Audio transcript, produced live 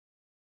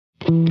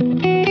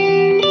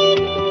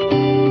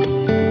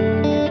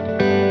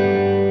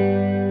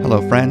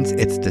Hello friends,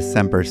 it's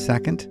December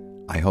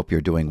 2nd. I hope you're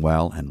doing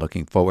well and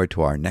looking forward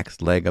to our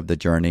next leg of the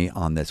journey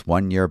on this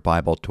one-year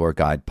Bible Tour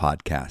Guide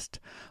podcast.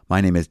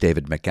 My name is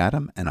David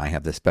MacAdam, and I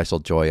have the special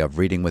joy of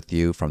reading with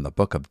you from the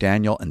book of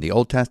Daniel in the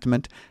Old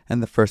Testament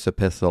and the first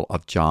epistle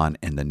of John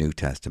in the New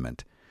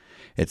Testament.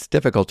 It's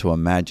difficult to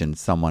imagine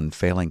someone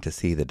failing to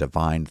see the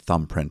divine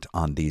thumbprint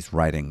on these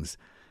writings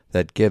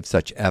that give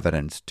such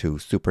evidence to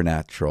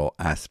supernatural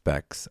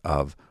aspects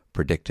of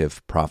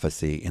predictive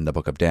prophecy in the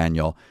book of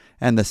Daniel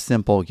and the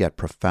simple yet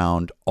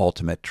profound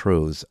ultimate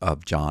truths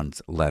of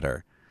John's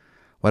letter.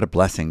 What a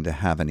blessing to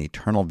have an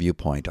eternal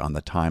viewpoint on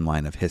the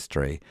timeline of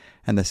history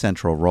and the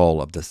central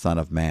role of the Son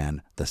of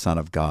Man, the Son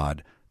of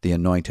God, the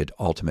anointed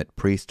ultimate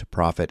priest,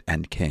 prophet,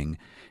 and king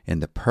in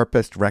the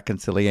purposed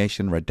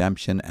reconciliation,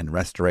 redemption, and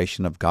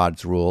restoration of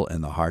God's rule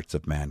in the hearts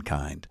of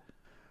mankind.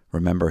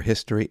 Remember,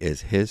 history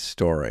is His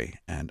story,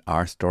 and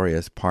our story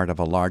is part of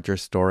a larger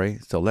story,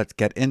 so let's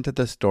get into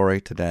the story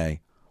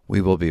today.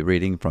 We will be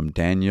reading from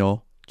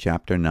Daniel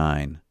chapter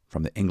 9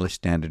 from the English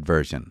Standard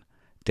Version,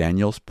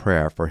 Daniel's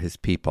prayer for his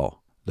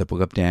people. The book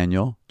of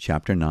Daniel,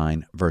 chapter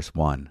 9, verse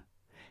 1.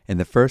 In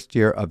the first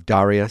year of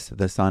Darius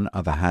the son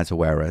of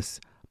Ahasuerus,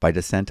 by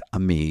descent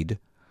a Mede,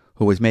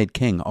 who was made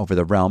king over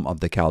the realm of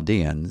the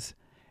Chaldeans,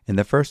 in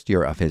the first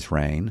year of his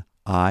reign,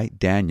 I,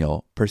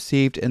 Daniel,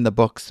 perceived in the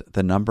books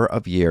the number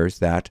of years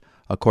that,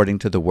 according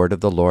to the word of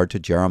the Lord to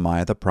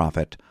Jeremiah the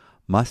prophet,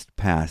 must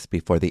pass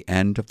before the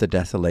end of the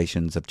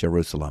desolations of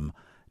Jerusalem,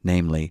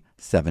 namely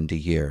 70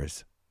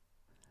 years.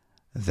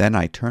 Then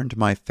I turned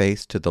my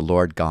face to the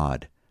Lord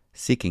God,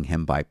 seeking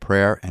Him by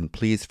prayer and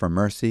pleas for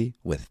mercy,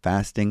 with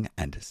fasting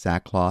and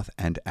sackcloth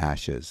and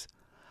ashes.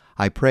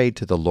 I prayed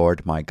to the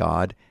Lord my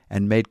God,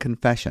 and made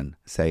confession,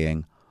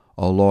 saying,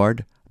 O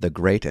Lord, the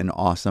great and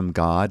awesome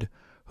God,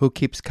 who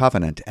keeps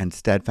covenant and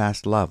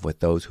steadfast love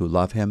with those who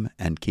love Him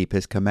and keep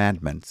His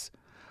commandments,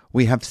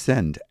 we have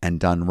sinned and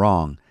done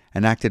wrong,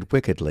 and acted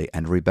wickedly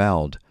and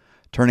rebelled,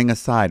 turning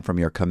aside from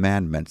your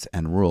commandments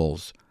and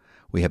rules.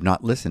 We have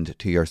not listened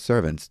to your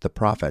servants, the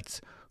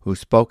prophets, who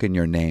spoke in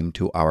your name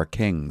to our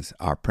kings,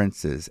 our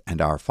princes,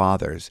 and our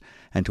fathers,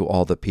 and to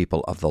all the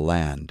people of the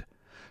land.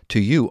 To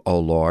you, O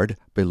Lord,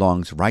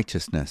 belongs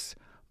righteousness,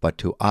 but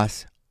to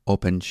us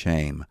open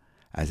shame,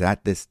 as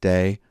at this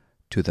day,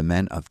 to the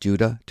men of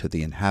Judah, to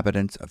the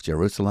inhabitants of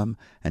Jerusalem,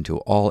 and to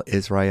all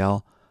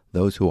Israel,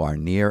 those who are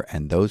near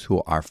and those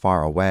who are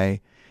far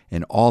away,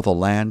 in all the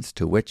lands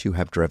to which you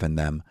have driven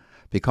them,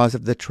 because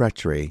of the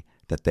treachery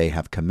that they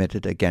have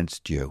committed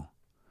against you.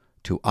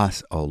 To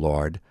us, O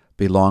Lord,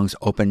 belongs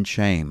open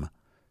shame,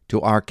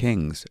 to our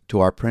kings, to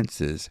our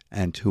princes,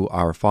 and to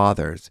our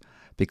fathers,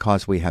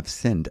 because we have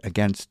sinned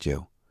against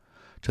you.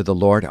 To the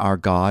Lord our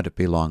God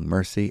belong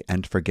mercy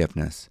and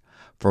forgiveness,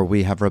 for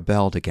we have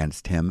rebelled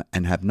against Him,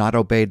 and have not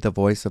obeyed the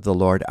voice of the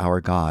Lord our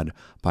God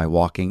by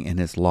walking in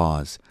His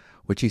laws,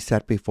 which He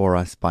set before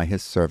us by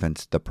His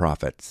servants the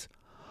prophets.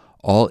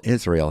 All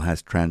Israel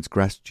has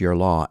transgressed your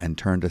law and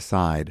turned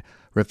aside,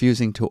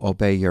 refusing to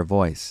obey your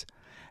voice.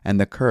 And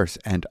the curse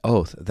and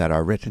oath that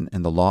are written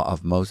in the law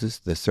of Moses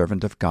the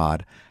servant of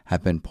God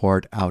have been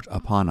poured out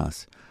upon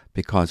us,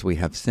 because we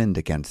have sinned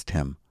against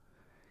Him.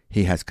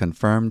 He has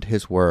confirmed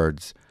His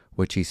words,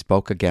 which He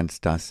spoke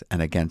against us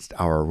and against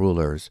our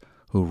rulers,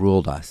 who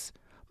ruled us,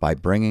 by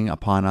bringing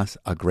upon us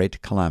a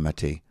great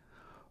calamity.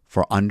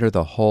 For under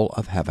the whole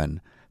of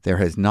heaven there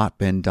has not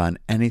been done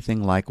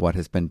anything like what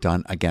has been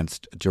done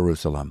against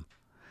Jerusalem.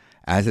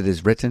 As it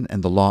is written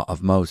in the law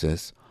of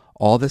Moses,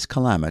 all this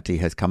calamity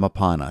has come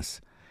upon us,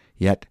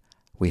 yet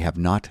we have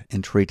not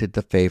entreated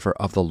the favor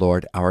of the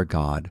Lord our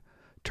God,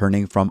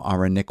 turning from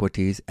our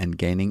iniquities and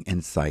gaining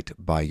insight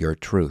by your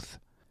truth.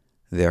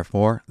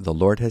 Therefore the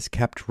Lord has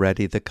kept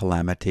ready the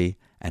calamity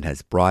and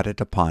has brought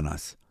it upon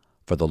us.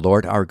 For the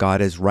Lord our God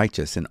is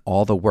righteous in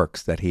all the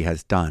works that He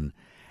has done,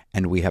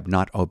 and we have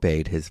not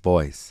obeyed His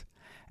voice.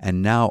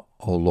 And now,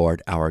 O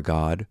Lord our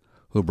God,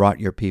 who brought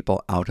your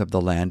people out of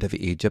the land of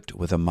Egypt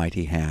with a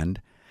mighty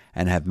hand,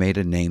 and have made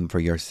a name for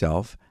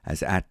yourself,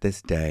 as at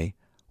this day,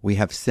 we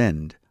have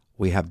sinned,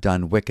 we have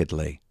done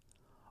wickedly.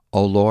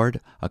 O Lord,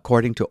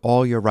 according to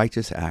all your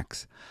righteous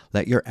acts,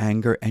 let your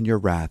anger and your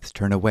wrath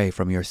turn away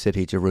from your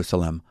city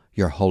Jerusalem,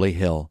 your holy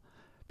hill,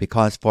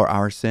 because for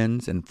our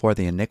sins and for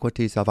the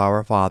iniquities of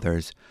our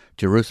fathers,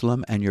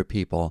 Jerusalem and your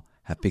people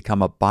have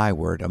become a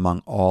byword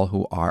among all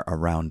who are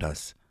around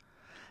us.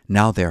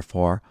 Now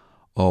therefore,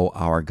 O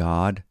our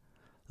God,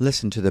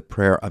 listen to the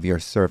prayer of your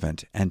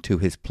servant and to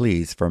his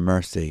pleas for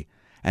mercy,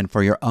 and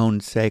for your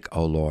own sake,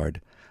 O Lord,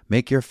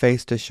 make your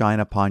face to shine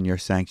upon your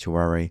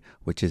sanctuary,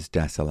 which is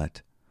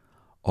desolate.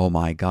 O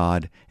my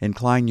God,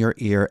 incline your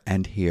ear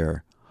and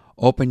hear.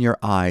 Open your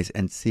eyes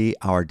and see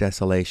our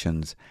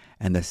desolations,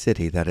 and the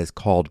city that is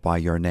called by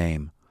your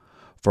name.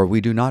 For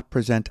we do not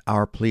present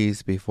our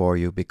pleas before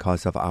you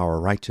because of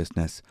our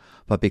righteousness,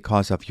 but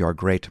because of your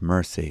great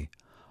mercy.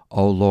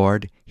 O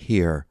Lord,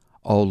 hear.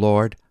 O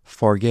Lord,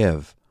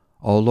 forgive.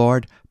 O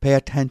Lord, pay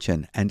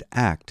attention and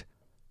act.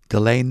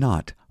 Delay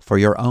not, for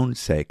your own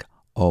sake,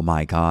 O O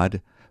my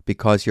God,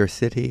 because your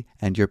city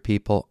and your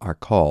people are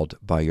called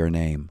by your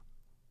name.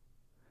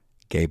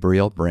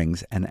 Gabriel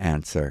brings an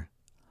answer.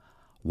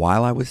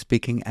 While I was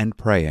speaking and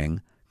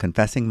praying,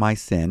 confessing my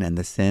sin and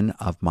the sin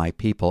of my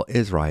people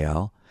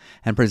Israel,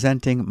 and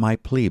presenting my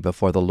plea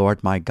before the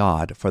Lord my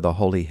God for the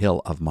holy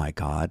hill of my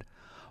God,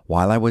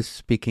 while I was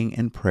speaking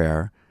in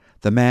prayer,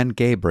 the man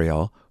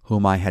Gabriel,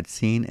 whom I had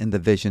seen in the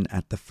vision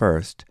at the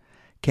first,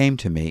 came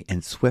to me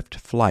in swift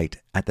flight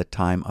at the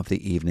time of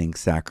the evening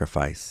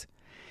sacrifice.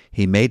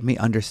 He made me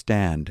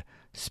understand,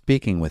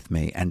 speaking with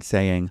me and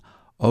saying,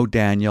 O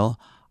Daniel,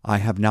 I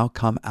have now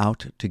come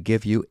out to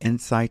give you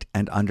insight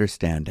and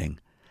understanding.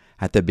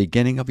 At the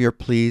beginning of your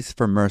pleas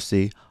for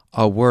mercy,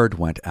 a word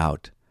went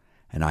out,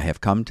 and I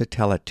have come to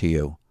tell it to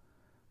you,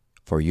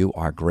 for you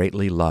are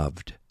greatly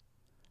loved.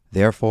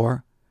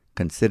 Therefore,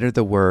 consider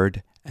the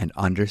word and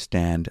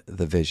understand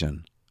the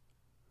vision.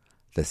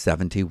 The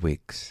 70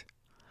 weeks.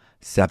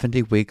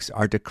 70 weeks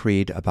are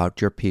decreed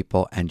about your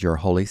people and your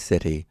holy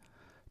city,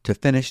 to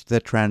finish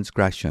the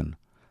transgression,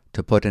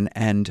 to put an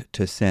end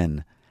to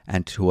sin,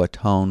 and to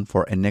atone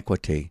for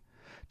iniquity,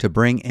 to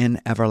bring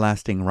in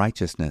everlasting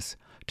righteousness,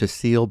 to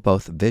seal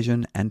both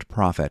vision and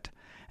prophet,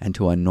 and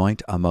to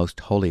anoint a most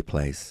holy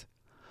place.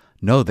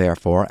 Know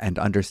therefore and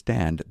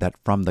understand that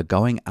from the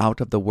going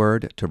out of the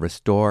word to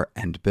restore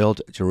and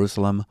build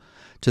Jerusalem,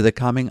 to the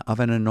coming of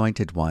an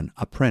anointed one,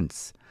 a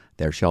prince,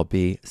 there shall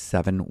be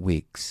 7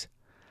 weeks.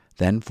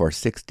 Then for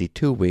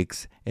 62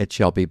 weeks it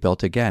shall be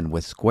built again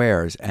with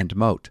squares and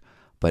moat,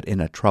 but in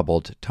a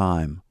troubled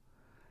time.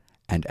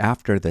 And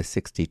after the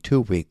 62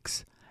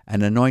 weeks,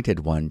 an anointed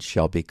one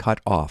shall be cut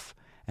off,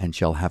 and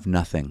shall have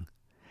nothing.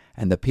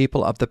 And the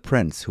people of the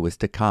prince who is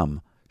to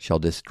come shall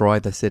destroy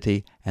the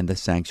city and the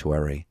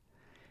sanctuary.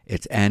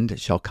 Its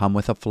end shall come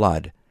with a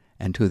flood,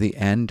 and to the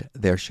end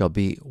there shall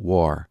be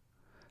war.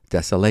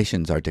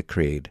 Desolations are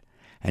decreed,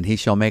 and he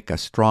shall make a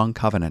strong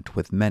covenant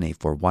with many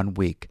for 1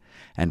 week,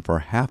 and for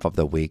half of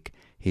the week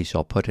he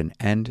shall put an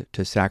end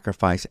to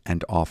sacrifice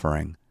and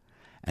offering.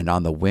 And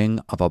on the wing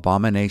of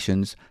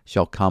abominations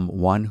shall come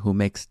one who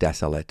makes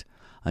desolate,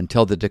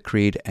 until the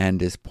decreed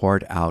end is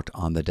poured out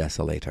on the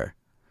desolator.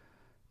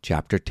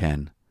 Chapter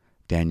 10.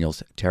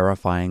 Daniel's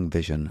terrifying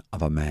vision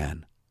of a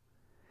man.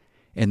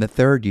 In the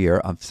 3rd year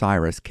of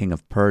Cyrus king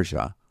of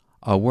Persia,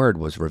 a word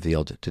was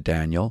revealed to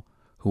Daniel,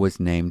 who was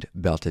named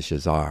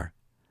Belteshazzar.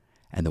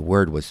 And the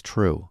word was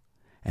true,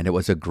 and it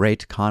was a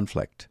great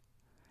conflict.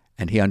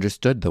 And he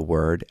understood the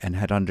word and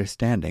had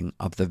understanding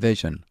of the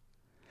vision.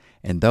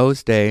 In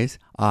those days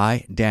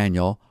I,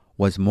 Daniel,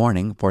 was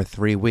mourning for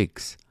 3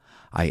 weeks.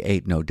 I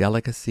ate no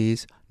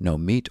delicacies, no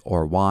meat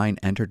or wine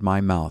entered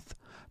my mouth,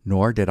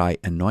 nor did I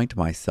anoint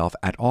myself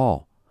at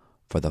all,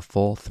 for the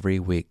full 3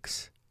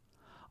 weeks.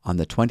 On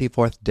the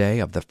 24th day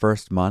of the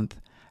 1st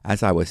month,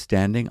 as I was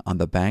standing on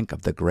the bank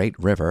of the great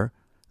river,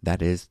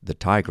 that is, the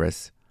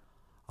Tigris,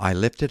 I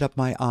lifted up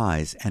my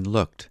eyes and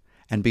looked,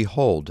 and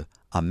behold,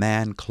 a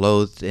man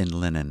clothed in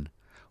linen,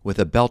 with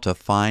a belt of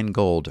fine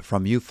gold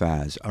from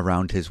Uphaz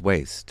around his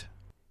waist.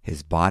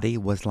 His body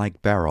was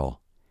like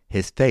beryl,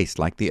 his face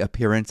like the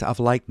appearance of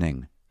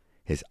lightning,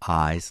 his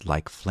eyes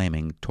like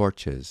flaming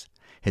torches,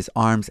 his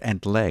arms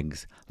and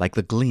legs like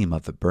the gleam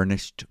of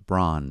burnished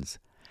bronze,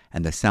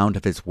 and the sound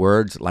of his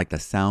words like the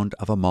sound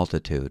of a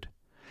multitude.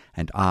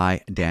 And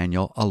I,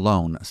 Daniel,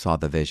 alone saw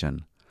the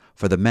vision,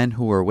 for the men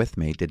who were with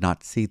me did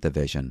not see the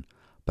vision,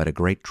 but a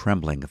great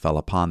trembling fell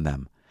upon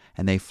them,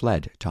 and they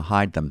fled to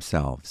hide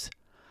themselves.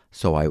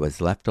 So I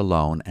was left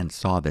alone and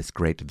saw this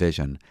great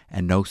vision,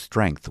 and no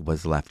strength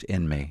was left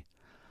in me.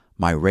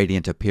 My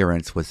radiant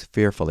appearance was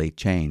fearfully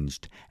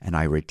changed, and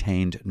I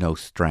retained no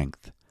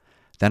strength.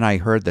 Then I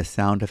heard the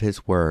sound of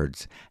his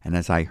words, and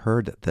as I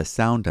heard the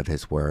sound of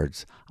his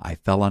words, I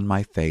fell on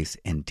my face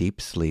in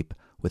deep sleep,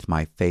 with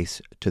my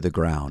face to the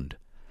ground.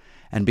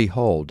 And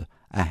behold,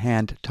 a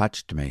hand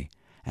touched me,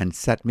 and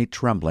set me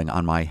trembling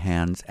on my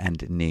hands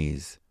and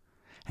knees.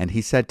 And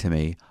he said to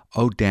me,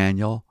 O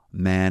Daniel,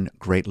 man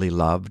greatly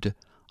loved,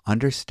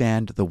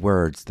 understand the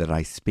words that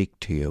I speak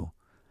to you,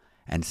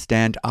 and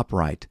stand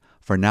upright,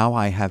 for now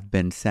I have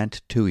been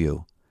sent to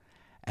you.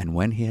 And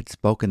when he had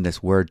spoken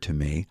this word to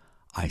me,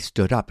 I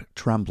stood up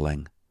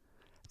trembling.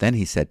 Then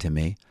he said to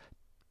me,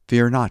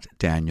 Fear not,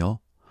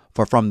 Daniel,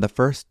 for from the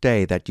first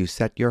day that you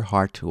set your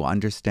heart to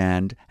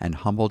understand and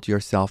humbled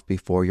yourself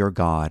before your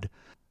God,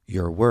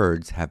 your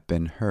words have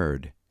been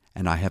heard,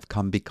 and I have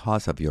come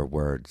because of your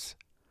words.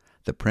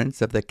 The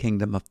prince of the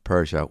kingdom of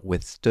Persia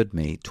withstood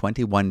me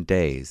 21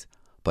 days,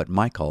 but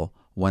Michael,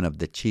 one of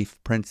the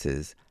chief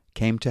princes,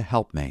 came to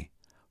help me,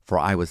 for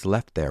I was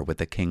left there with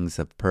the kings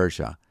of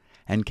Persia,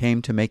 and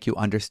came to make you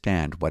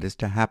understand what is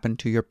to happen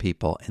to your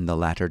people in the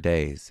latter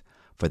days,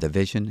 for the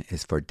vision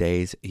is for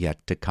days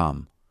yet to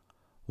come.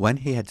 When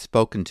he had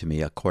spoken to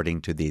me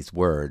according to these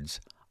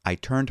words, I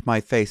turned my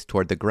face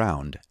toward the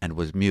ground and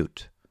was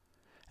mute.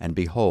 And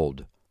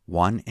behold,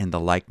 one in the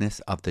likeness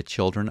of the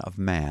children of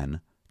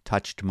man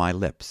touched my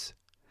lips.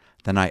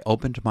 Then I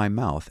opened my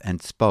mouth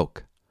and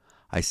spoke.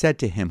 I said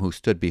to him who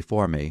stood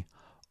before me,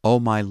 O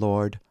my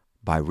Lord,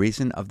 by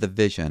reason of the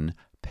vision,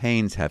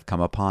 Pains have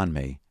come upon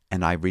me,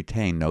 and I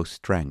retain no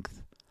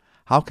strength.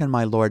 How can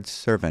my Lord's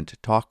servant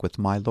talk with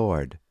my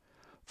Lord?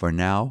 For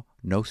now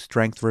no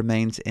strength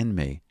remains in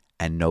me,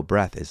 and no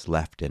breath is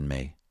left in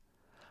me.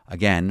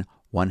 Again,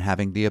 one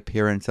having the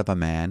appearance of a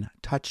man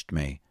touched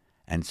me,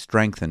 and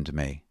strengthened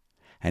me.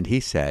 And he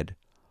said,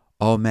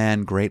 O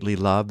man greatly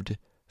loved,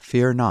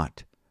 fear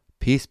not.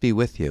 Peace be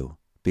with you.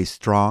 Be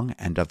strong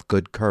and of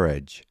good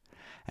courage.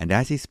 And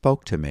as he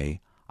spoke to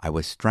me, I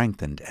was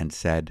strengthened, and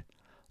said,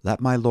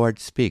 Let my Lord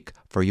speak,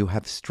 for you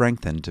have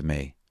strengthened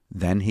me.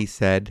 Then he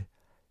said,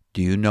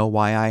 Do you know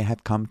why I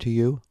have come to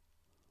you?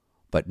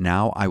 But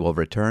now I will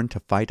return to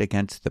fight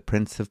against the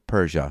prince of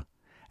Persia.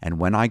 And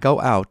when I go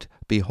out,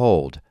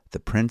 behold, the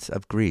prince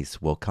of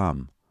Greece will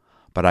come.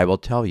 But I will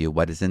tell you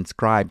what is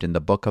inscribed in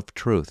the book of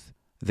truth.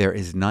 There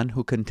is none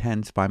who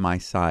contends by my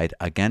side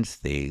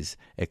against these,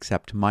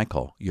 except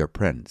Michael, your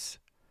prince.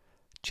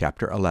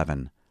 Chapter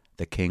 11.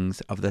 The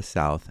Kings of the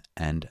South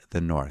and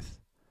the North.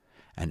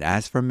 And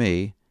as for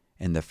me,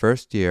 in the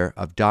first year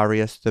of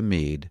Darius the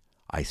Mede,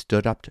 I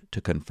stood up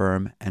to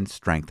confirm and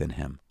strengthen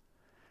him.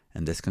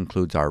 And this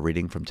concludes our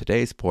reading from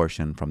today's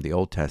portion from the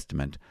Old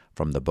Testament,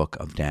 from the book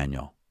of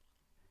Daniel.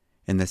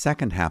 In the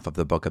second half of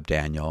the book of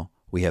Daniel,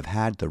 we have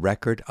had the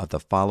record of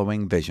the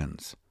following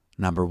visions.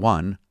 Number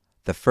 1,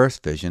 the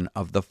first vision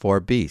of the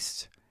 4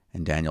 beasts,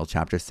 in Daniel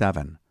chapter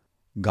 7.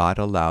 God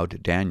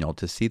allowed Daniel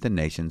to see the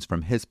nations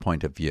from his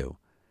point of view,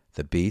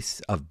 the beasts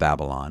of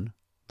Babylon,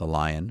 the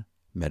lion,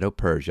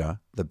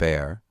 Medo-Persia, the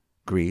bear,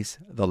 Greece,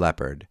 the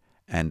leopard,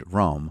 and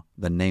Rome,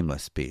 the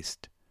nameless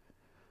beast.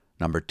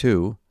 Number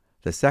 2,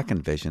 the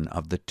second vision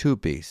of the 2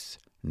 beasts,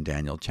 in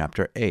Daniel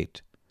chapter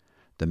 8.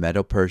 The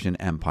Medo-Persian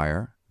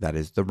Empire, that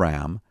is the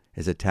ram,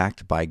 is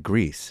attacked by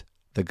Greece,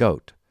 the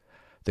goat.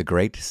 The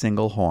great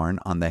single horn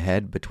on the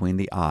head between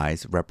the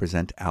eyes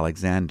represent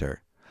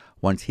Alexander.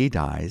 Once he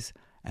dies,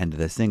 and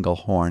the single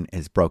horn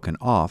is broken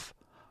off,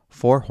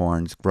 4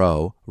 horns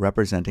grow,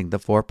 representing the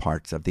 4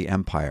 parts of the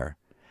empire.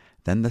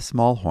 Then the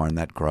small horn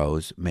that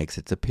grows makes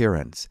its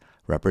appearance,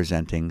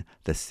 representing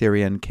the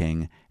Syrian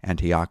king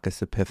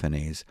Antiochus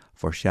Epiphanes,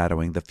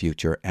 foreshadowing the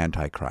future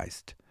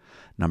Antichrist.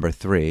 Number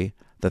 3,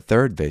 the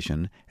third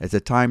vision, is a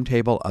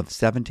timetable of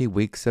 70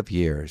 weeks of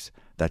years,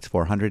 that's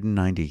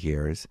 490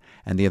 years,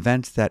 and the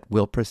events that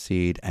will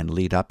precede and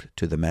lead up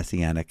to the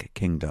Messianic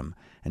kingdom,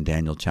 in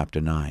Daniel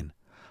chapter 9.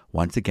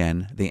 Once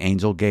again, the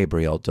angel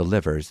Gabriel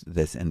delivers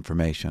this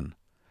information.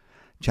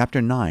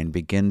 Chapter 9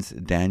 begins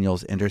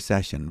Daniel's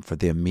intercession for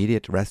the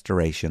immediate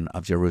restoration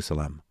of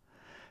Jerusalem.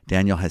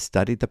 Daniel has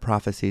studied the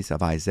prophecies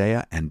of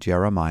Isaiah and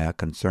Jeremiah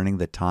concerning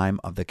the time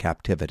of the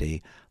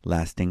captivity,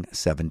 lasting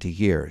 70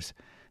 years,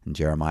 in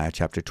Jeremiah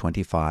chapter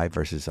 25,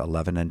 verses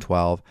 11 and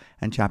 12,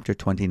 and chapter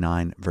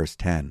 29, verse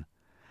 10.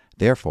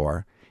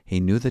 Therefore, he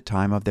knew the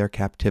time of their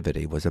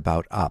captivity was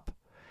about up.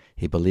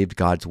 He believed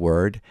God's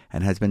word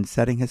and has been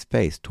setting his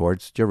face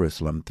towards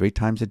Jerusalem 3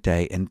 times a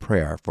day in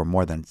prayer for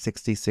more than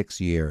 66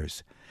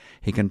 years.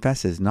 He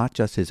confesses not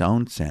just his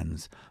own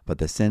sins, but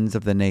the sins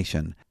of the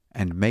nation,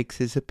 and makes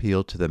his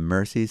appeal to the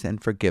mercies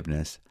and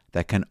forgiveness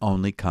that can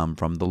only come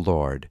from the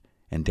Lord,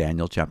 in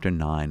Daniel chapter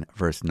 9,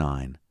 verse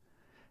 9.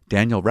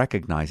 Daniel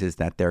recognizes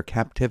that their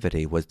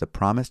captivity was the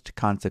promised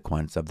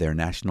consequence of their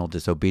national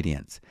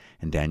disobedience,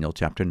 in Daniel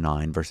chapter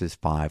 9, verses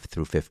 5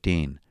 through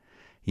 15.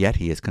 Yet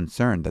he is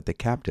concerned that the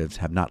captives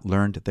have not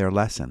learned their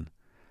lesson.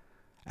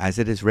 As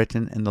it is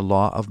written in the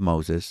law of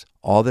Moses,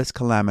 all this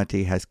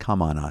calamity has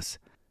come on us,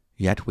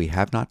 yet we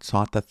have not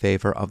sought the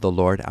favor of the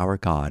Lord our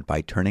God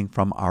by turning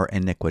from our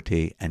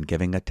iniquity and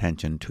giving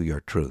attention to your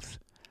truth.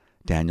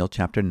 Daniel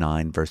chapter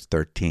 9, verse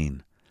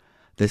 13.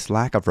 This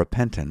lack of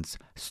repentance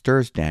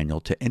stirs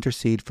Daniel to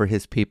intercede for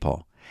his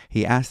people.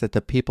 He asks that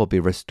the people be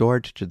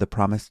restored to the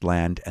promised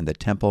land and the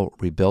temple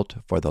rebuilt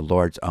for the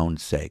Lord's own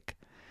sake.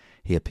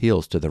 He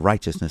appeals to the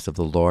righteousness of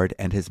the Lord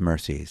and his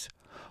mercies.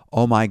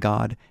 O my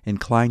God,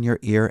 incline your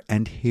ear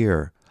and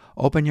hear.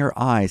 Open your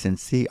eyes and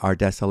see our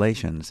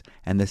desolations,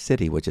 and the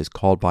city which is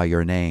called by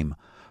your name.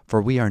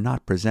 For we are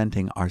not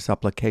presenting our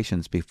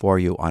supplications before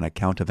you on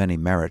account of any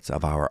merits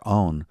of our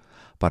own,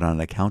 but on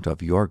account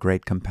of your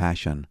great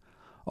compassion.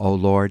 O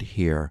Lord,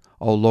 hear.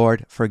 O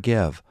Lord,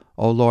 forgive.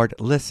 O Lord,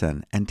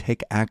 listen and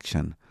take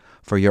action.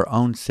 For your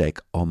own sake,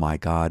 O my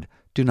God,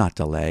 do not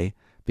delay,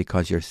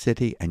 because your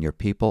city and your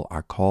people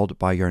are called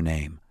by your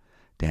name.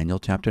 Daniel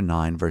chapter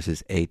 9,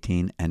 verses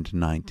 18 and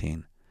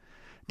 19.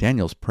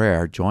 Daniel's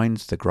prayer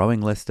joins the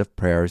growing list of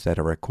prayers that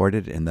are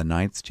recorded in the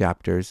 9th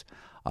chapters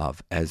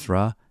of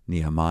Ezra,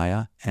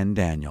 Nehemiah, and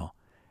Daniel.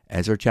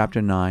 Ezra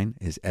chapter 9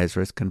 is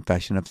Ezra's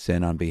confession of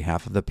sin on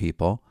behalf of the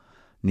people.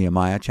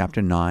 Nehemiah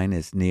chapter 9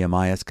 is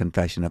Nehemiah's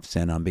confession of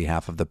sin on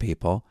behalf of the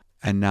people.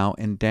 And now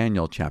in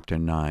Daniel chapter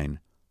 9,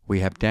 we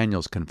have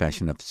Daniel's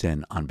confession of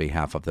sin on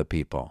behalf of the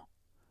people.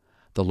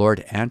 The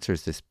Lord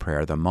answers this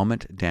prayer the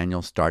moment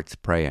Daniel starts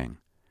praying.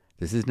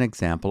 This is an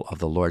example of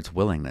the Lord's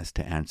willingness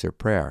to answer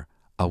prayer,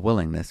 a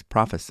willingness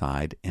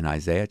prophesied in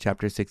Isaiah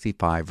chapter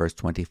 65, verse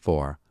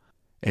 24.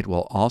 It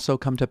will also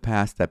come to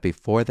pass that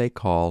before they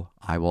call,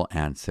 I will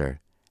answer,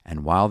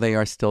 and while they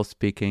are still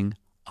speaking,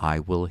 I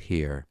will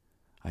hear.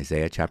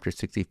 Isaiah chapter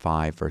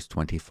 65, verse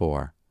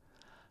 24.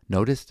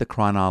 Notice the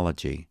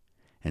chronology.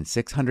 In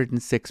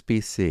 606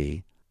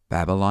 BC,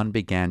 Babylon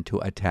began to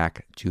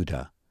attack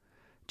Judah.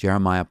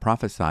 Jeremiah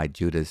prophesied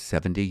Judah's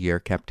 70-year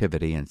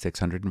captivity in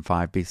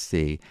 605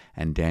 BC,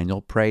 and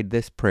Daniel prayed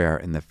this prayer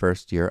in the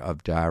first year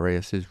of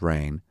Darius's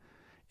reign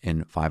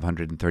in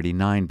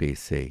 539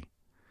 BC.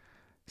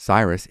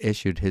 Cyrus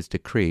issued his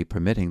decree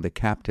permitting the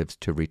captives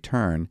to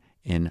return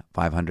in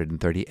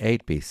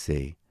 538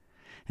 BC.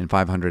 In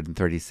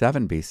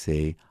 537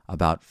 BC,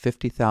 about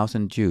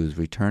 50,000 Jews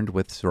returned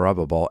with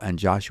Zerubbabel and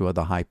Joshua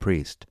the high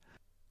priest.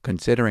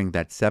 Considering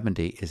that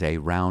 70 is a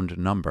round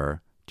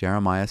number,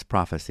 Jeremiah's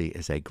prophecy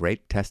is a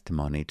great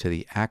testimony to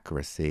the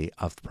accuracy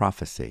of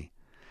prophecy.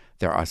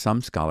 There are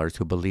some scholars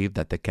who believe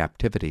that the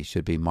captivity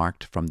should be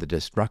marked from the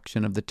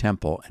destruction of the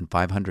temple in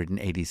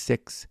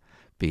 586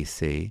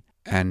 BC,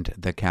 and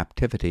the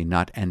captivity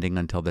not ending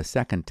until the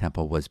second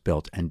temple was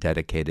built and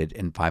dedicated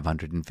in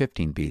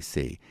 515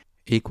 BC,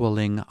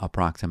 equaling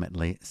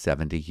approximately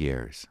 70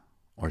 years,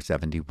 or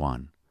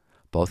 71.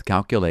 Both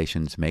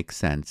calculations make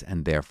sense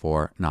and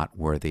therefore not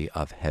worthy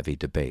of heavy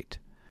debate.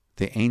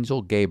 The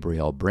angel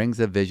Gabriel brings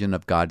a vision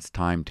of God's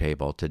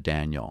timetable to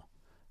Daniel.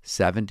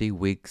 70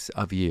 weeks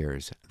of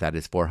years, that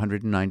is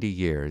 490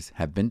 years,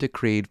 have been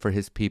decreed for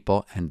his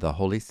people and the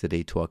holy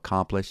city to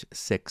accomplish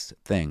 6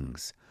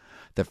 things.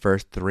 The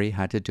first 3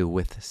 had to do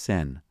with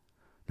sin.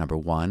 Number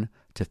 1,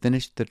 to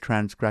finish the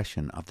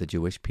transgression of the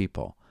Jewish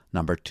people.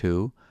 Number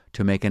 2,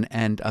 to make an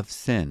end of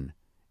sin,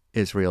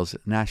 Israel's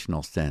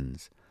national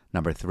sins.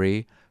 Number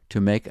 3,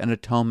 to make an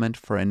atonement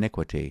for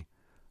iniquity,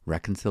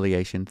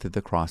 reconciliation through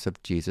the cross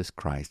of Jesus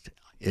Christ,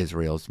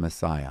 Israel's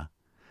Messiah.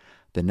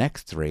 The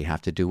next 3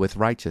 have to do with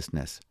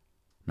righteousness.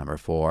 Number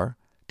 4,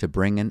 to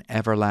bring in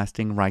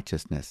everlasting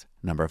righteousness.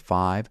 Number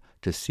 5,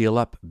 to seal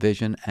up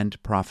vision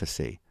and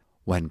prophecy.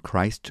 When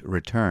Christ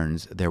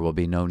returns, there will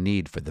be no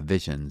need for the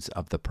visions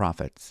of the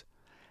prophets.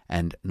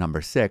 And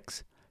number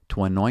 6,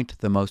 to anoint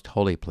the most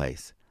holy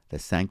place, the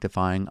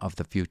sanctifying of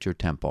the future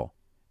temple.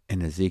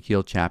 In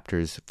Ezekiel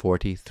chapters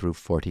 40 through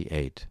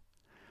 48.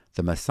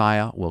 The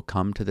Messiah will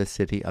come to the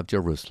city of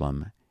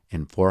Jerusalem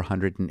in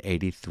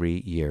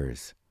 483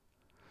 years.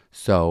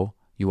 So,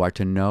 you are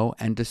to know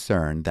and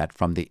discern that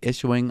from the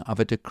issuing of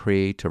a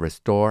decree to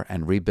restore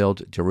and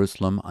rebuild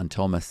Jerusalem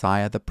until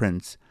Messiah the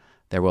Prince,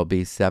 there will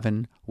be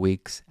 7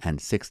 weeks and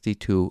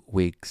 62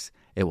 weeks.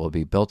 It will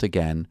be built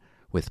again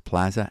with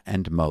plaza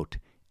and moat,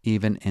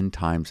 even in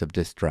times of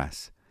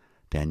distress.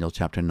 Daniel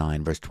chapter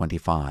 9, verse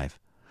 25.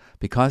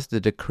 Because the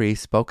decree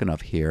spoken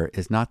of here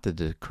is not the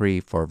decree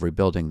for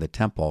rebuilding the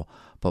temple,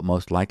 but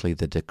most likely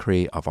the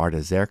decree of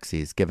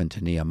Artaxerxes given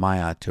to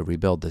Nehemiah to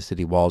rebuild the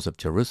city walls of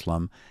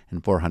Jerusalem in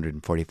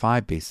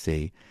 445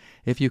 BC,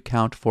 if you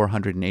count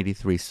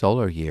 483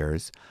 solar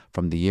years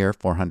from the year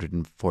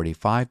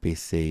 445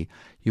 BC,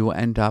 you will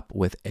end up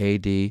with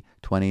AD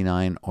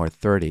 29 or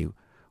 30,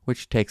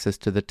 which takes us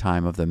to the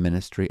time of the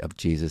ministry of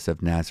Jesus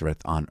of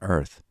Nazareth on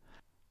earth.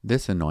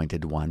 This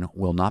anointed one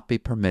will not be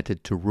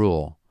permitted to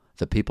rule.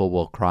 The people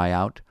will cry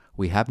out,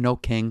 "We have no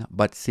king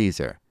but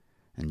Caesar."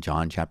 In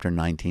John chapter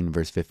 19,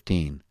 verse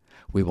 15.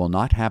 "We will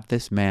not have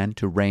this man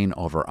to reign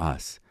over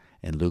us."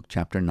 In Luke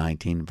chapter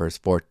 19, verse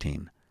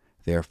 14.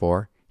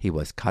 Therefore, he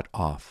was cut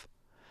off.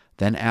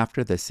 Then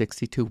after the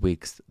 62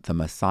 weeks, the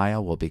Messiah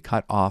will be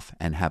cut off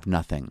and have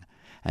nothing,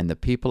 and the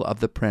people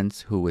of the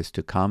prince who is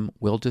to come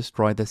will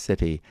destroy the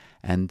city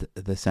and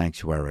the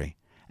sanctuary,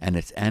 and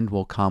its end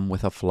will come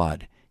with a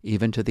flood.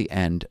 Even to the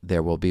end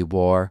there will be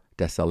war,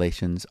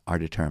 desolations are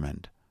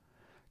determined.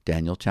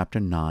 Daniel chapter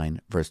 9,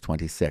 verse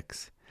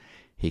 26.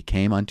 He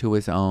came unto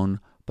his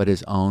own, but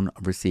his own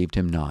received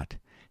him not.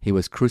 He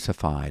was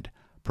crucified,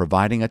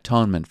 providing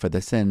atonement for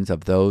the sins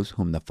of those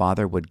whom the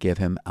Father would give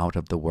him out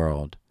of the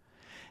world.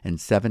 In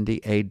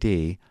 70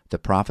 AD, the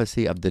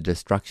prophecy of the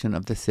destruction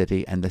of the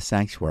city and the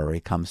sanctuary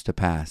comes to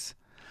pass.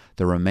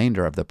 The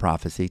remainder of the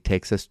prophecy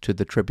takes us to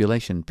the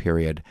tribulation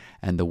period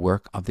and the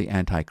work of the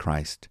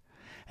Antichrist.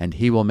 And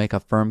he will make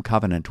a firm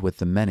covenant with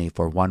the many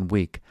for 1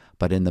 week,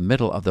 but in the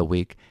middle of the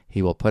week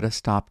he will put a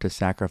stop to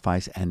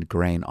sacrifice and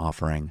grain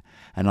offering,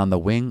 and on the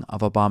wing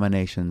of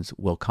abominations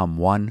will come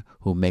one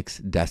who makes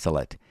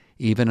desolate,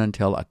 even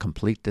until a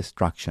complete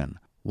destruction,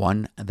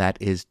 one that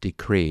is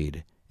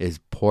decreed,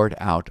 is poured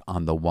out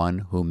on the one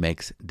who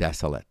makes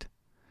desolate.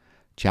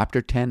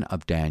 Chapter 10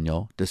 of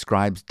Daniel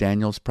describes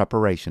Daniel's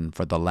preparation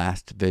for the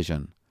last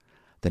vision.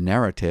 The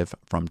narrative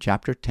from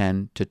chapter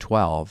 10 to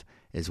 12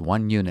 is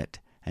 1 unit,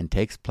 and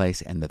takes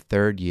place in the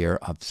 3rd year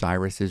of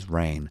Cyrus's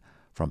reign,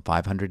 from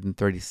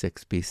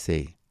 536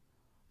 BC.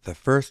 The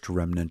first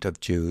remnant of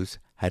Jews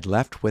had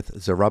left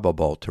with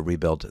Zerubbabel to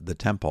rebuild the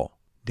temple.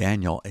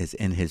 Daniel is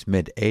in his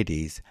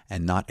mid-80s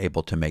and not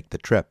able to make the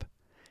trip.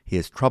 He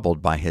is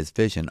troubled by his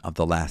vision of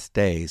the last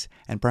days,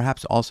 and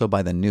perhaps also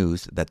by the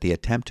news that the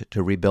attempt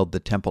to rebuild the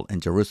temple in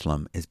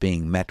Jerusalem is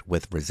being met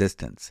with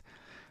resistance,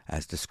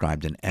 as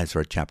described in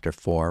Ezra chapter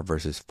 4,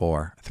 verses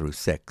 4 through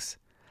 6.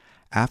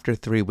 After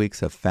 3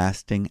 weeks of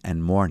fasting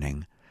and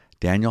mourning,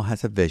 Daniel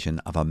has a vision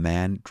of a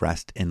man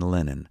dressed in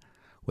linen,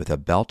 with a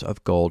belt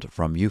of gold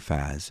from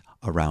Uphaz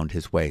around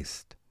his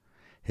waist.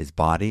 His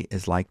body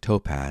is like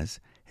topaz,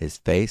 his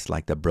face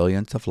like the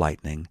brilliance of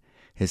lightning,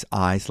 his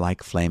eyes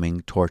like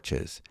flaming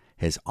torches,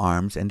 his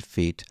arms and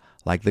feet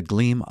like the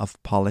gleam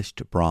of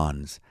polished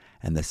bronze,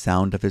 and the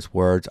sound of his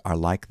words are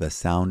like the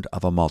sound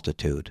of a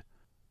multitude.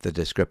 The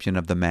description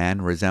of the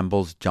man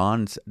resembles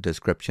John's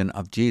description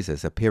of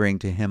Jesus appearing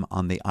to him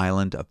on the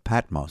island of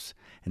Patmos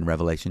in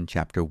Revelation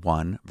chapter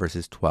 1,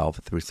 verses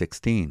 12 through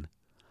 16.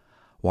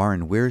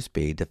 Warren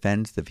Wiersbe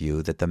defends the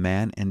view that the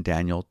man in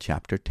Daniel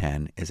chapter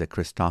 10 is a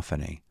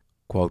Christophany.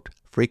 Quote,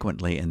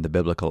 frequently in the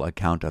biblical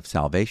account of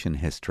salvation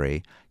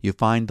history, you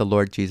find the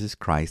Lord Jesus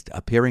Christ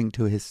appearing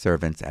to his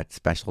servants at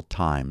special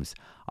times,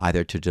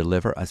 either to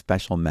deliver a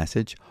special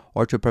message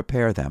or to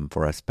prepare them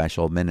for a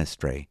special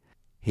ministry.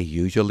 He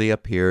usually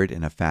appeared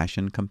in a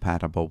fashion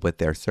compatible with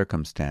their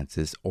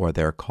circumstances or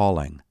their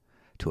calling.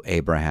 To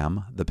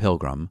Abraham, the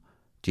pilgrim,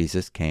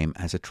 Jesus came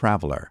as a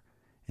traveler,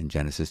 in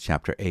Genesis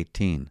chapter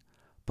 18.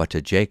 But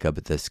to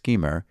Jacob, the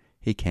schemer,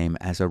 he came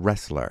as a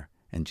wrestler,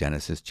 in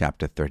Genesis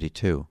chapter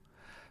 32.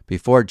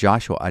 Before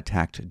Joshua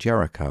attacked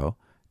Jericho,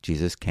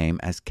 Jesus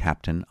came as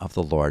captain of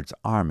the Lord's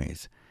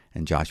armies,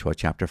 in Joshua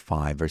chapter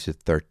 5, verses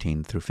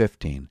 13 through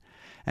 15.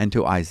 And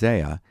to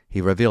Isaiah, he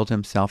revealed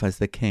himself as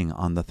the king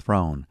on the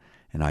throne,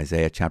 in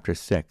Isaiah chapter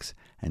 6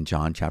 and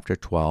John chapter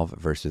 12,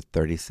 verses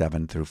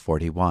 37 through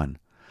 41.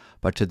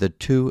 But to the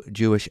two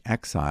Jewish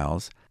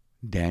exiles,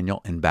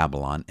 Daniel in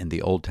Babylon in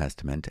the Old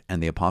Testament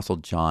and the Apostle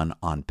John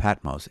on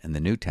Patmos in the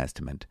New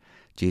Testament,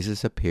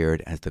 Jesus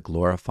appeared as the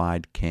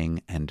glorified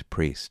king and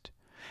priest.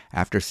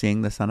 After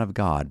seeing the Son of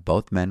God,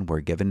 both men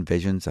were given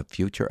visions of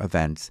future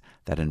events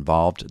that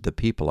involved the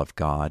people of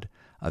God,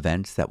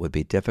 events that would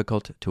be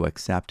difficult to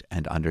accept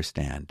and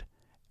understand.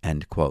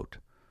 End quote.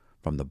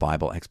 From the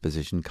Bible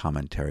Exposition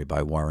Commentary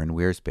by Warren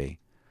Wiersbe.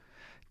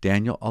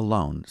 Daniel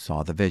alone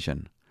saw the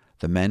vision.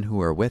 The men who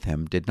were with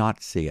him did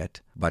not see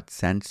it, but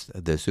sensed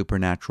the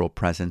supernatural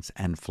presence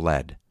and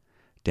fled.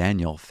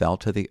 Daniel fell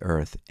to the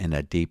earth in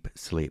a deep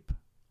sleep.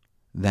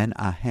 Then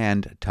a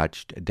hand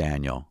touched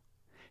Daniel.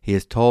 He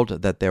is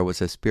told that there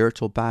was a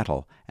spiritual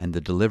battle, and the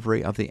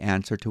delivery of the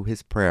answer to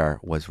his prayer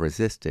was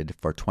resisted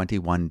for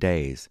 21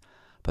 days,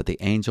 but the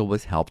angel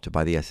was helped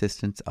by the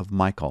assistance of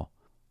Michael.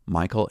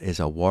 Michael is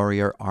a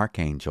warrior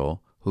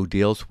archangel who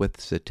deals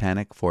with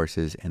satanic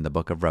forces in the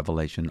book of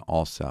Revelation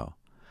also.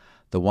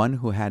 The one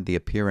who had the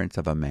appearance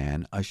of a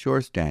man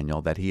assures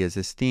Daniel that he is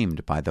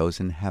esteemed by those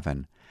in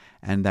heaven,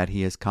 and that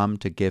he has come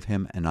to give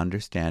him an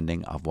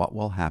understanding of what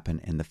will happen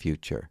in the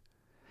future.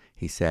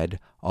 He said,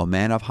 O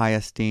man of high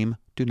esteem,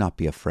 do not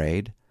be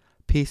afraid.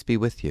 Peace be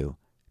with you.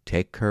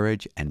 Take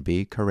courage and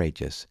be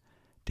courageous.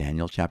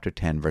 Daniel chapter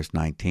 10, verse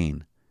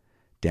 19.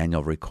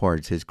 Daniel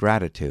records his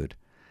gratitude.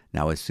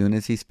 Now as soon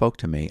as he spoke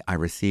to me, I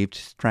received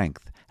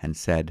strength, and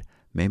said,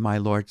 May my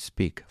Lord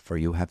speak, for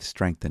you have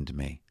strengthened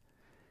me.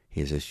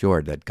 He is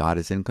assured that God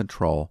is in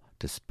control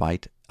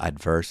despite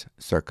adverse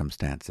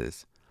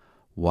circumstances.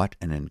 What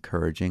an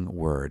encouraging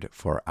word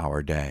for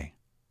our day.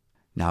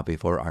 Now,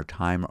 before our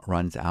time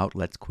runs out,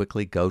 let's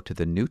quickly go to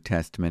the New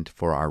Testament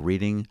for our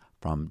reading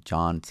from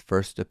John's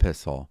first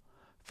epistle,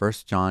 1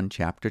 John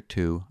chapter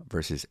 2,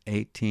 verses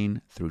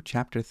 18 through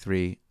chapter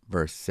 3,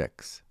 verse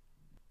 6.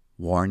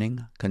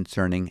 Warning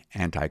concerning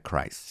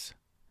Antichrists.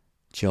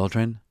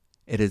 Children,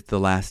 it is the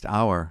last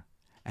hour,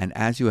 and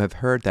as you have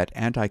heard that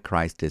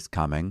Antichrist is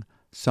coming,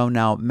 so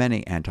now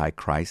many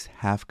Antichrists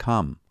have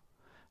come.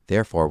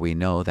 Therefore we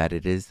know that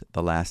it is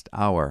the last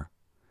hour.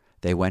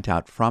 They went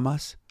out from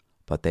us,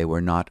 but they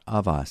were not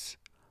of us.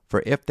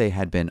 For if they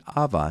had been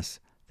of us,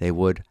 they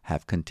would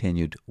have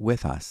continued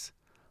with us.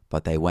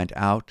 But they went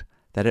out,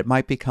 that it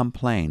might become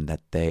plain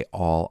that they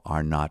all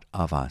are not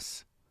of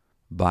us.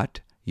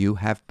 But you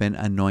have been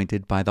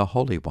anointed by the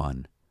Holy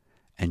One,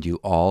 and you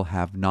all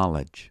have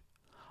knowledge.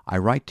 I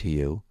write to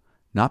you,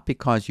 not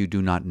because you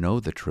do not know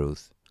the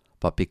truth,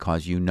 but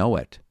because you know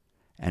it,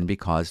 and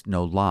because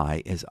no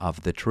lie is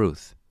of the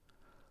truth.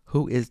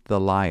 Who is the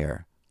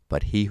liar,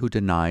 but he who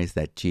denies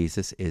that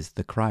Jesus is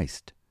the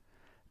Christ?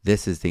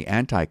 This is the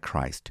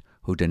Antichrist,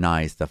 who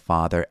denies the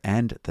Father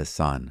and the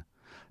Son.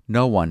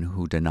 No one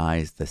who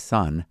denies the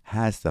Son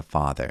has the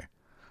Father.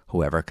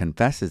 Whoever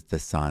confesses the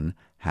Son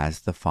has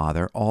the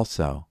Father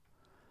also.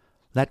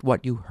 Let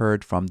what you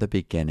heard from the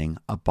beginning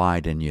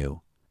abide in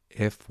you.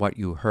 If what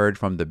you heard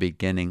from the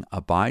beginning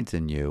abides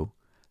in you,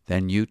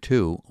 then you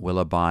too will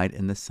abide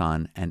in the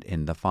Son and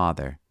in the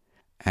Father.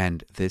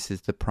 And this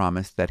is the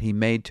promise that he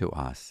made to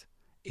us,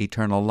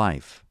 eternal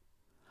life.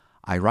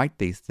 I write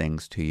these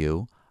things to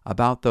you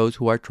about those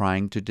who are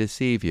trying to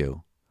deceive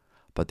you.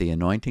 But the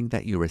anointing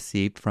that you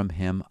received from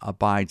him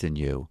abides in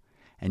you,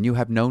 and you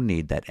have no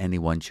need that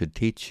anyone should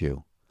teach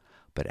you.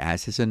 But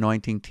as his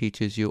anointing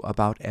teaches you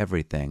about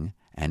everything,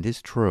 and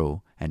is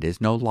true, and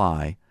is no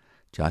lie,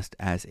 just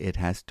as it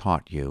has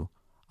taught you,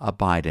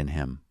 abide in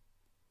him.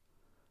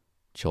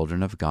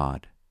 Children of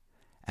God,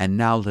 and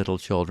now, little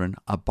children,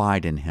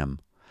 abide in him,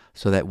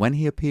 so that when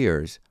he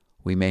appears,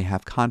 we may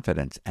have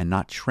confidence and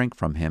not shrink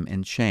from him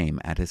in shame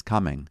at his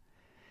coming.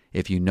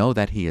 If you know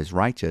that he is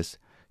righteous,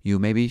 you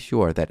may be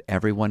sure that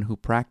everyone who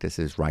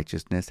practices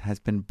righteousness has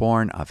been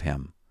born of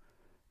him.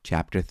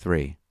 Chapter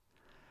 3.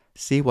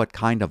 See what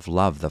kind of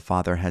love the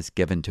Father has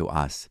given to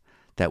us,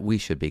 that we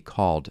should be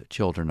called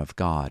children of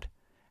God.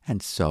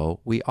 And so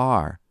we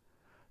are.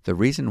 The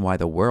reason why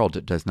the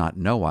world does not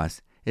know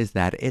us is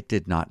that it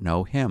did not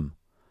know him.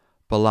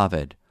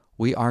 Beloved,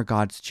 we are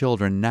God's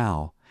children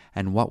now,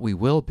 and what we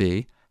will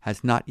be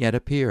has not yet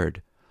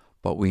appeared.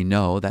 But we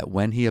know that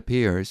when he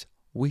appears,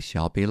 we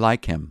shall be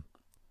like him,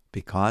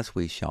 because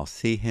we shall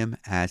see him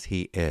as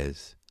he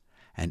is.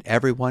 And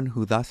everyone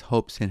who thus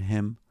hopes in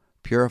him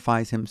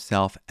purifies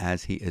himself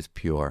as he is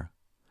pure.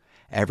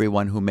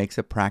 Everyone who makes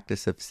a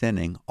practice of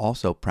sinning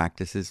also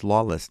practices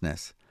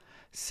lawlessness.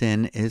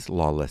 Sin is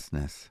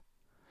lawlessness.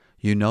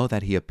 You know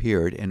that he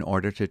appeared in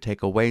order to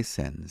take away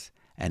sins,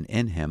 and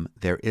in him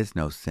there is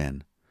no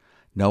sin.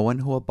 No one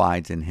who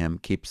abides in him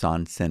keeps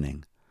on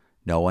sinning.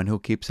 No one who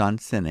keeps on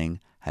sinning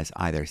has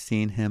either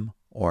seen him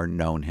or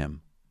known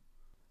him.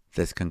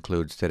 This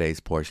concludes today's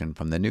portion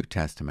from the New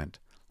Testament.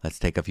 Let's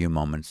take a few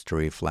moments to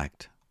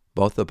reflect.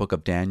 Both the book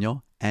of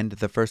Daniel and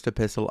the first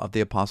epistle of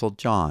the Apostle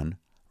John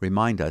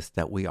remind us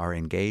that we are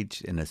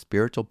engaged in a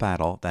spiritual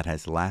battle that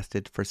has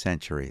lasted for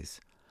centuries.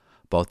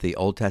 Both the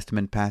Old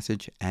Testament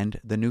passage and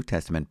the New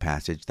Testament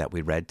passage that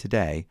we read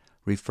today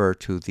refer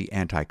to the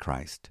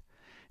Antichrist.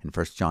 In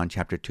 1 John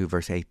chapter 2,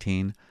 verse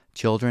 18,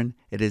 "Children,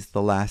 it is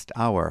the last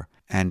hour,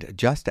 and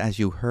just as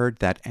you heard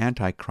that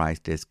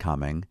Antichrist is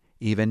coming,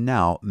 even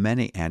now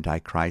many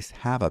Antichrists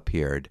have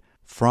appeared.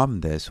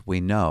 From this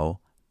we know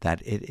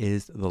that it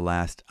is the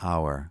last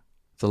hour."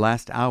 The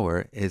last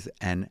hour is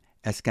an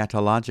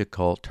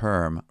eschatological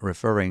term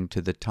referring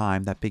to the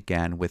time that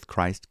began with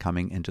Christ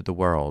coming into the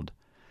world.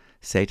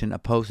 Satan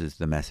opposes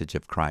the message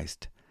of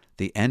Christ.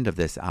 The end of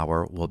this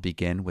hour will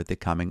begin with the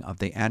coming of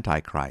the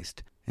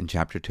Antichrist in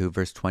chapter 2,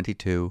 verse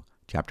 22,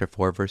 chapter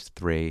 4, verse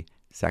 3,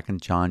 2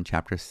 John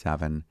chapter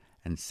 7,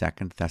 and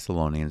 2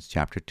 Thessalonians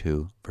chapter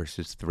 2,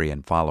 verses 3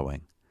 and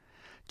following.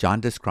 John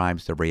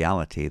describes the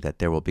reality that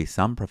there will be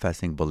some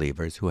professing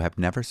believers who have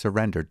never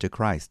surrendered to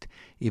Christ,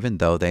 even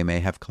though they may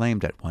have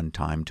claimed at one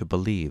time to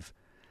believe.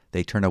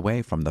 They turn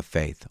away from the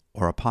faith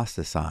or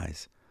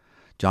apostatize.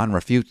 John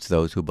refutes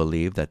those who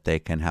believe that they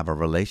can have a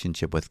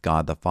relationship with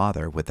God the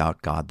Father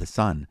without God the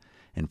Son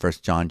in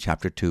 1 John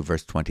chapter 2,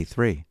 verse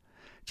 23.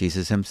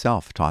 Jesus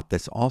himself taught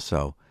this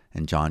also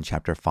in John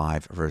chapter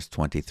 5, verse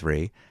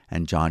 23,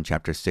 and John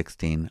chapter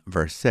 16,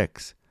 verse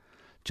 6.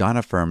 John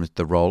affirms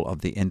the role of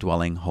the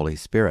indwelling Holy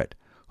Spirit,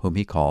 whom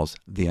he calls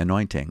the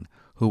anointing,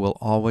 who will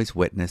always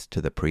witness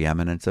to the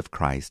preeminence of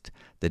Christ,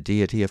 the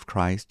deity of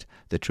Christ,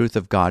 the truth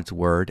of God's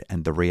word,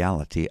 and the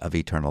reality of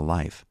eternal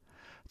life.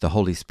 The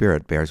Holy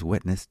Spirit bears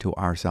witness to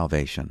our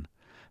salvation.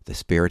 The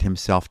Spirit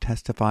himself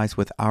testifies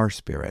with our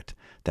spirit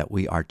that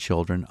we are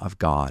children of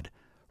God.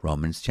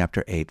 Romans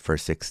chapter 8,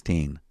 verse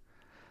 16.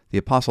 The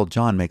Apostle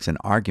John makes an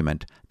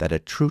argument that a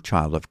true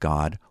child of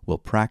God will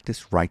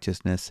practice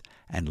righteousness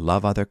and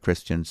love other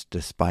Christians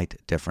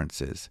despite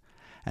differences.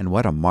 And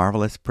what a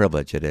marvelous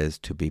privilege it is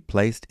to be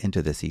placed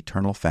into this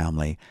eternal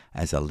family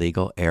as a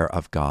legal heir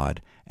of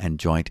God and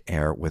joint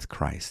heir with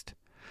Christ.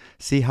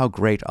 See how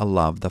great a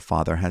love the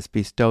Father has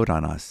bestowed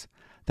on us,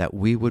 that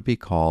we would be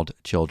called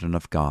children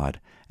of God,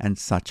 and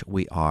such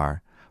we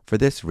are. For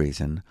this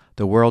reason,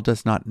 the world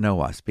does not know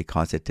us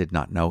because it did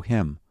not know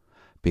him.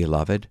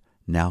 Beloved,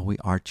 now we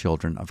are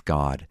children of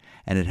God,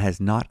 and it has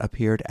not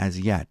appeared as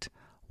yet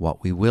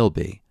what we will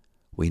be.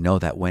 We know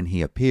that when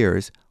he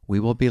appears, we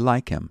will be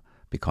like him,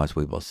 because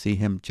we will see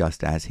him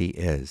just as he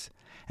is.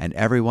 And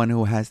everyone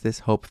who has this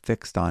hope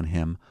fixed on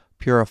him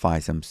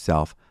purifies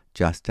himself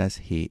just as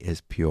he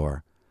is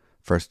pure.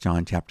 1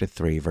 John chapter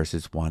 3,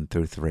 verses 1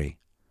 through 3.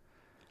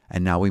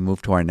 And now we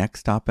move to our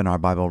next stop in our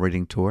Bible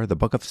reading tour, the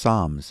book of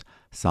Psalms,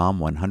 Psalm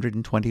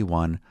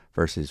 121,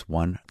 verses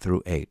 1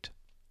 through 8.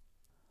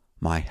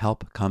 My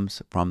help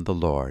comes from the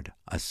Lord,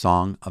 a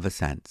song of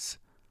ascents.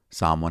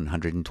 Psalm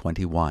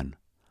 121.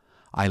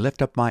 I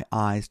lift up my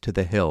eyes to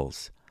the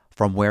hills.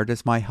 From where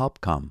does my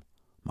help come?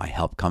 My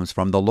help comes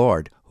from the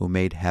Lord, who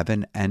made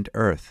heaven and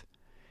earth.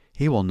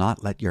 He will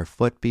not let your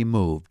foot be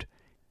moved.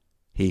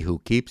 He who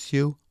keeps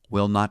you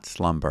will not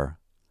slumber.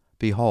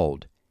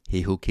 Behold,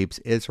 he who keeps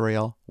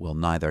Israel will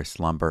neither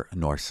slumber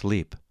nor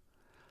sleep.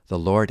 The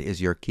Lord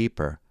is your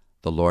keeper.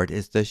 The Lord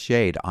is the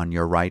shade on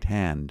your right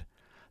hand.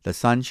 The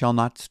sun shall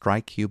not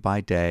strike you by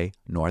day,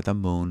 nor the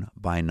moon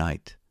by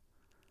night.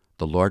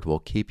 The Lord will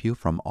keep you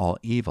from all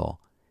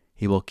evil.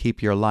 He will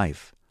keep your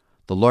life.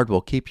 The Lord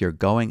will keep your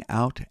going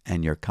out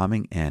and your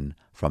coming in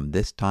from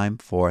this time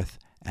forth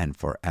and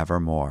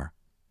forevermore.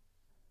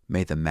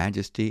 May the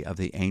majesty of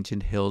the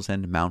ancient hills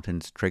and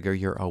mountains trigger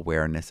your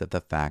awareness of the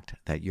fact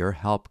that your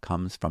help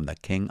comes from the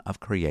King of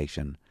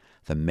creation,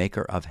 the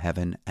Maker of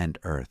heaven and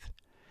earth.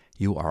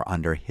 You are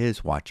under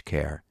his watch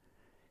care.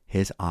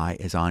 His eye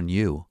is on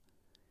you.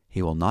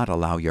 He will not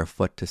allow your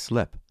foot to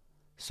slip,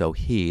 so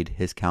heed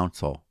his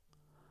counsel.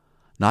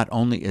 Not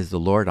only is the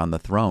Lord on the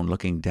throne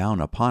looking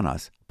down upon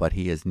us, but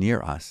he is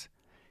near us.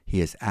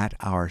 He is at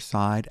our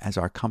side as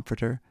our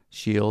comforter,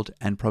 shield,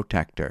 and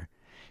protector.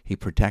 He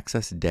protects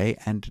us day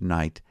and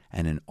night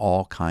and in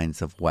all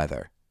kinds of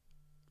weather.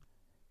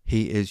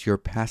 He is your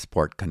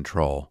passport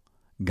control,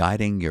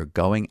 guiding your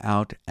going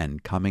out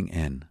and coming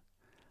in.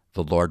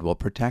 The Lord will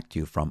protect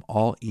you from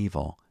all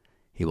evil.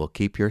 He will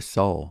keep your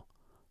soul.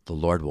 The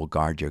Lord will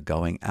guard your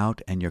going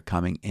out and your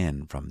coming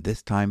in from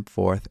this time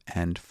forth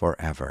and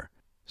forever.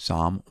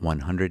 Psalm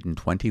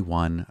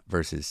 121,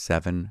 verses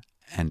 7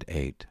 and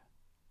 8.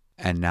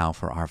 And now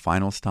for our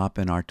final stop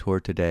in our tour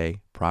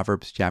today,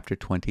 Proverbs chapter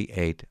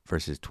 28,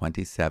 verses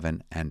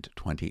 27 and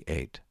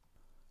 28.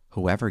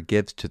 Whoever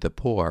gives to the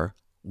poor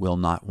will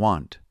not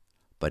want,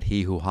 but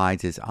he who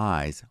hides his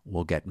eyes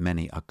will get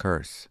many a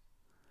curse.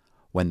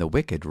 When the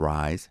wicked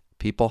rise,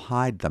 people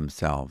hide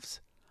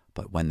themselves,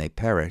 but when they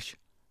perish,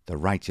 the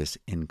righteous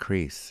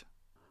increase.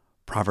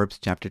 Proverbs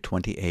chapter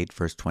 28,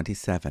 verse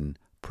 27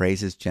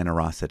 praises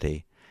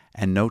generosity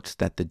and notes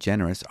that the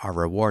generous are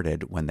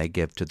rewarded when they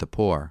give to the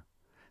poor.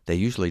 They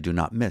usually do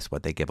not miss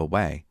what they give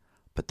away,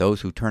 but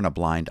those who turn a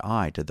blind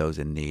eye to those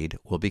in need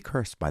will be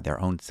cursed by their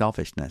own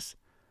selfishness.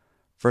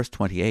 Verse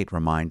 28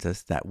 reminds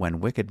us that when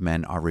wicked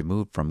men are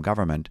removed from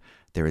government,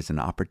 there is an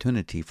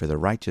opportunity for the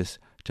righteous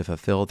to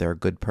fulfill their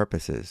good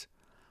purposes.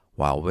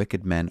 While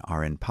wicked men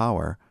are in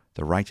power,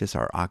 the righteous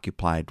are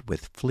occupied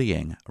with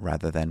fleeing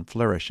rather than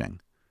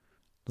flourishing.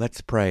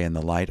 Let's pray in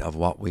the light of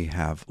what we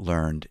have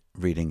learned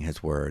reading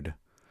His Word.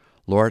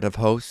 Lord of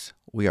hosts,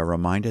 we are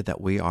reminded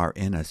that we are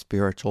in a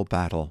spiritual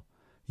battle.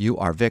 You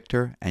are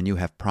victor, and you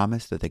have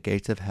promised that the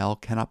gates of hell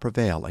cannot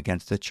prevail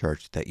against the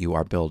church that you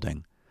are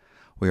building.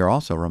 We are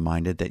also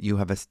reminded that you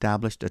have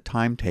established a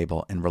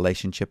timetable in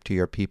relationship to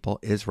your people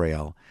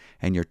Israel,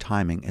 and your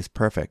timing is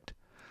perfect.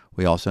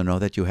 We also know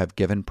that you have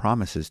given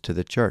promises to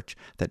the church,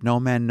 that no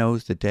man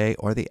knows the day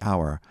or the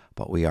hour,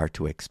 but we are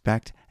to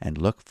expect and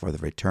look for the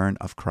return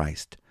of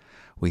Christ.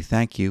 We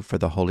thank you for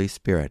the Holy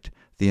Spirit,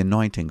 the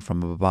anointing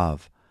from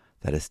above,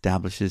 that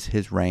establishes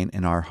His reign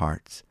in our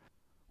hearts.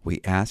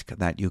 We ask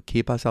that you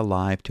keep us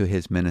alive to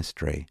His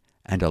ministry,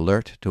 and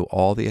alert to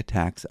all the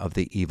attacks of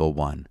the evil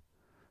one.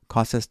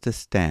 Cause us to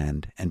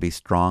stand and be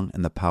strong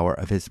in the power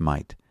of His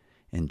might.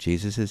 In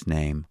Jesus'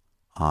 name,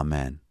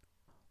 Amen.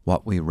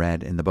 What we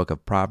read in the book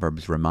of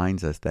Proverbs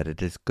reminds us that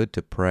it is good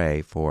to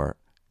pray for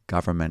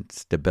government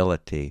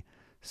stability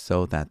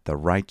so that the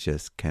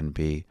righteous can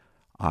be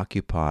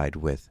occupied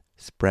with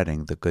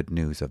spreading the good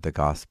news of the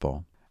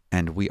gospel.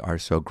 And we are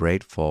so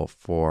grateful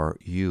for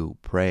you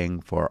praying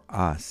for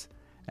us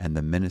and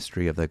the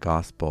ministry of the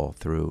gospel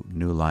through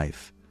New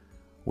Life.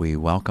 We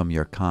welcome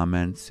your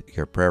comments,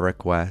 your prayer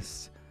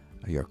requests,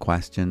 your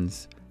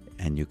questions,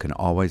 and you can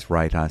always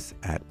write us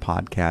at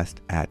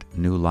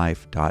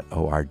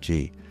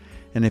podcast@newlife.org.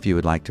 And if you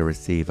would like to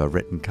receive a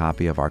written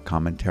copy of our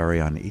commentary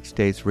on each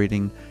day's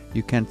reading,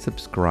 you can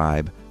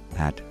subscribe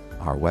at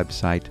our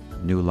website,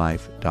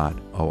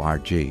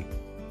 newlife.org.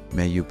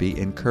 May you be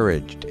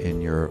encouraged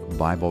in your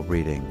Bible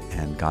reading,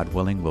 and God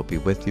willing, we'll be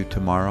with you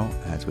tomorrow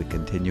as we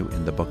continue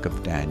in the book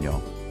of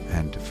Daniel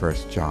and 1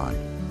 John.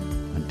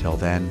 Until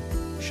then,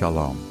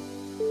 Shalom.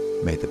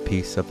 May the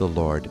peace of the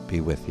Lord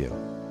be with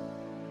you.